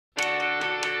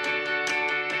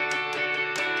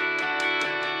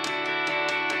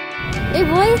Hey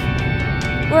boy,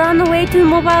 we're on the way to a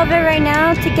mobile vet right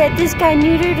now to get this guy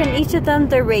neutered and each of them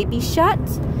their rabies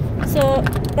shots. So,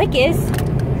 Lycus,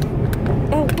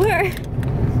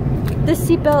 the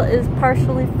seatbelt is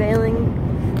partially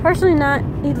failing. Partially not.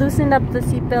 He loosened up the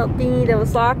seatbelt thingy that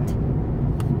was locked.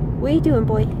 What are you doing,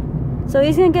 boy? So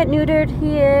he's gonna get neutered.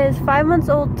 He is 5 months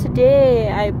old today,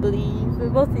 I believe.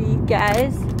 Both of these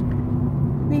guys.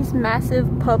 These massive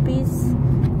puppies.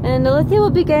 And Alithia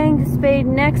will be getting spayed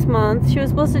next month. She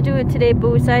was supposed to do it today, but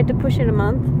we decided to push it a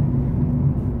month.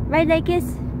 Right,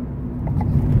 Lycus?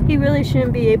 He really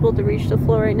shouldn't be able to reach the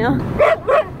floor right now.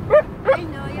 I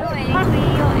know, you're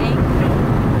angry,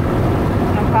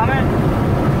 No comment?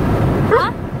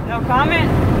 Huh? No comment?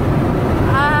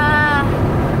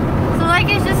 So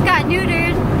Lycus just got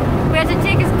neutered. We had to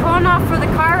take his cone off for the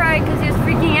car ride because he was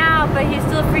freaking out, but he's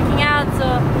still freaking out, so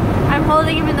I'm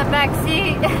holding him in the back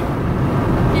seat.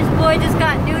 This boy just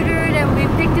got neutered and we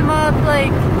picked him up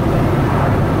like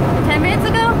 10 minutes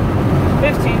ago?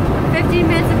 15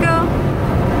 minutes ago.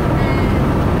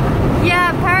 And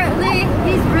yeah, apparently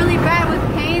he's really bad with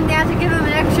pain. They have to give him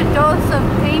an extra dose of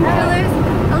painkillers.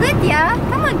 Alithia,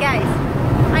 come on guys.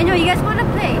 I know you guys want to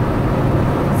play.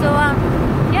 So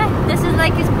yeah, this is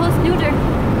like his post-neuter.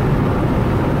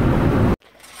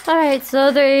 Alright,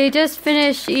 so they just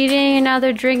finished eating and now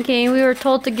they're drinking. We were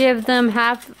told to give them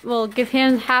give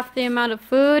him half the amount of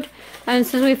food. And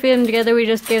since we feed them together, we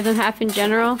just gave them half in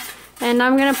general. And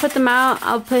I'm gonna put them out.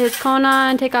 I'll put his cone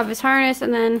on, take off his harness,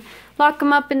 and then lock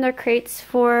them up in their crates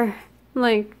for,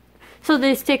 like, so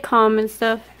they stay calm and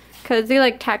stuff. Because they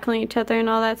like tackling each other and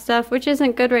all that stuff, which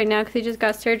isn't good right now because he just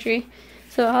got surgery.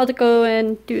 So I'll have to go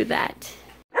and do that.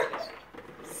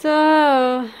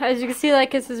 So, as you can see,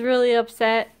 Lycus is really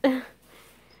upset.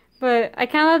 But I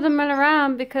can't let him run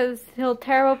around because he'll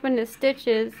tear open his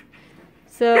stitches.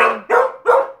 So,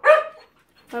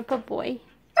 my poor boy.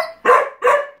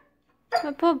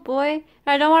 My poor boy.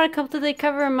 I don't want to completely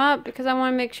cover him up because I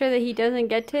want to make sure that he doesn't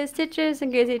get to his stitches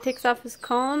in case he takes off his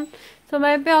cone. So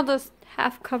maybe I'll just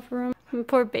half cover him. My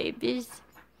poor babies.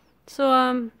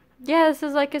 So, yeah, this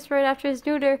is Lycus right after his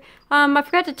neuter. I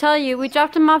forgot to tell you, we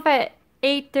dropped him off at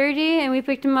 8:30 and we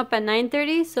picked him up at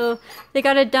 9:30, so they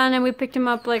got it done and we picked him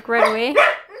up like right away.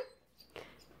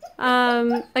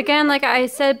 Again, like I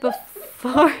said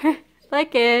before,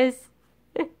 Lycus.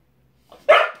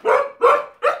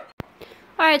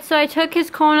 Alright, so I took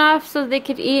his cone off so they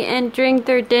could eat and drink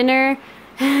their dinner.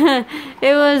 It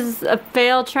was a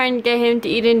fail trying to get him to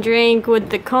eat and drink with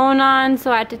the cone on,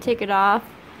 so I had to take it off.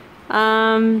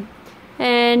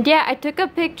 And yeah, I took a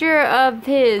picture of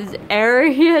his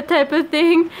area type of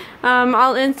thing.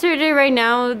 I'll insert it right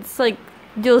now. It's like,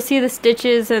 you'll see the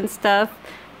stitches and stuff.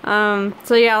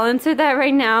 So yeah, I'll insert that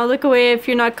right now. Look away if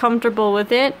you're not comfortable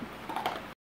with it.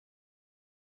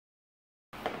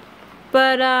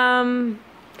 But,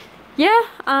 yeah,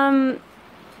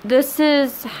 this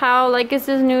is how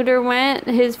Lycus's neuter went.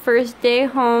 His first day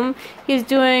home. He's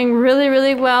doing really,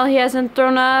 really well. He hasn't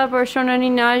thrown up or shown any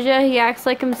nausea. He acts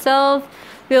like himself.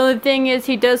 The only thing is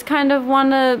he does kind of want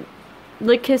to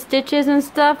lick his stitches and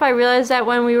stuff. I realized that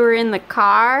when we were in the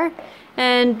car.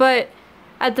 But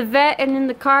at the vet and in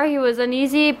the car he was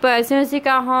uneasy. But as soon as he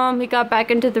got home, he got back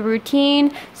into the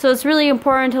routine. So it's really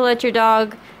important to let your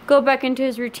dog go back into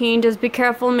his routine. Just be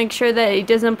careful, make sure that he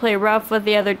doesn't play rough with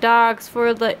the other dogs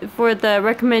for the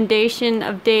recommendation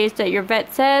of days that your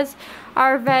vet says.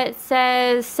 Our vet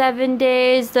says 7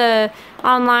 days.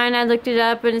 Online I looked it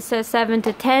up and it says 7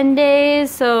 to 10 days.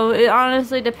 So it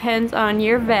honestly depends on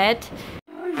your vet.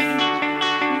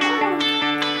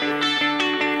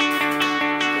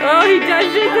 Oh, he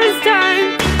dodged it this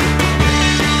time.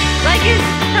 Lycus,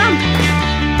 come.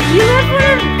 You left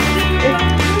one.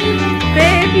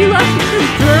 Babe, you left the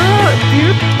girl,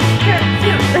 dude.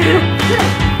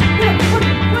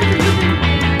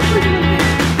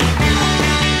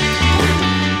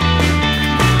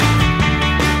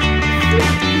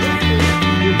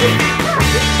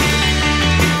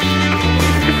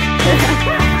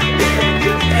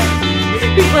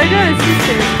 He's like on his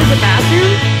sister to the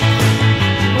bathroom.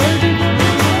 What are they doing?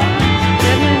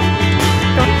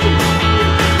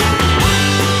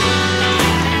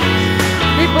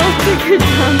 They both took her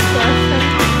down last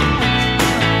time.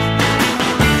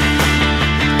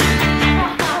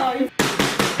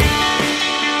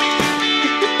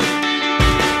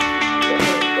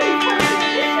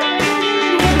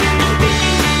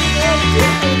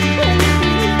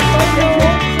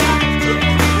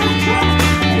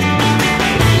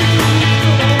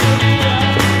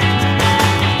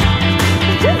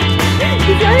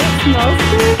 Smells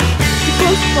good. He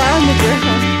goes flat on the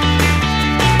ground.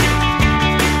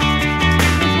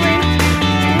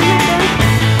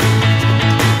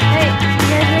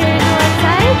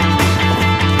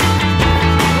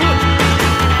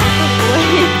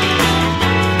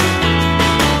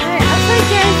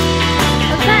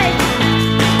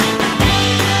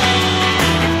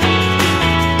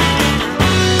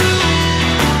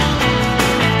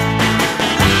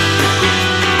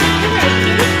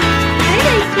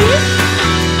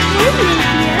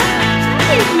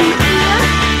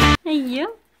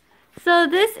 So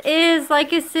this is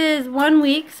Lycus's 1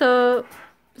 week, so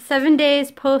 7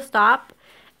 days post-op,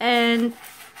 and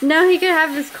now he could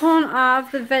have his cone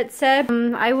off. The vet said,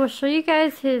 I will show you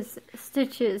guys his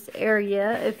stitches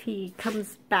area if he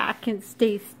comes back and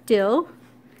stays still.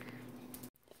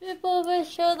 Flip over,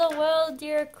 show the world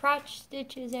your crotch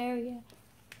stitches area.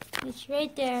 It's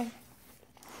right there.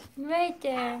 Right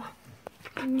there.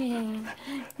 Yeah.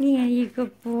 Yeah, you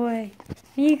good boy.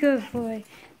 You good boy.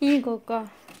 You go.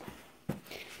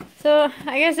 So,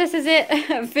 I guess this is it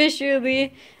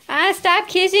officially. Stop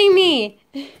kissing me!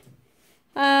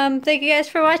 Thank you guys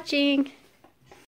for watching.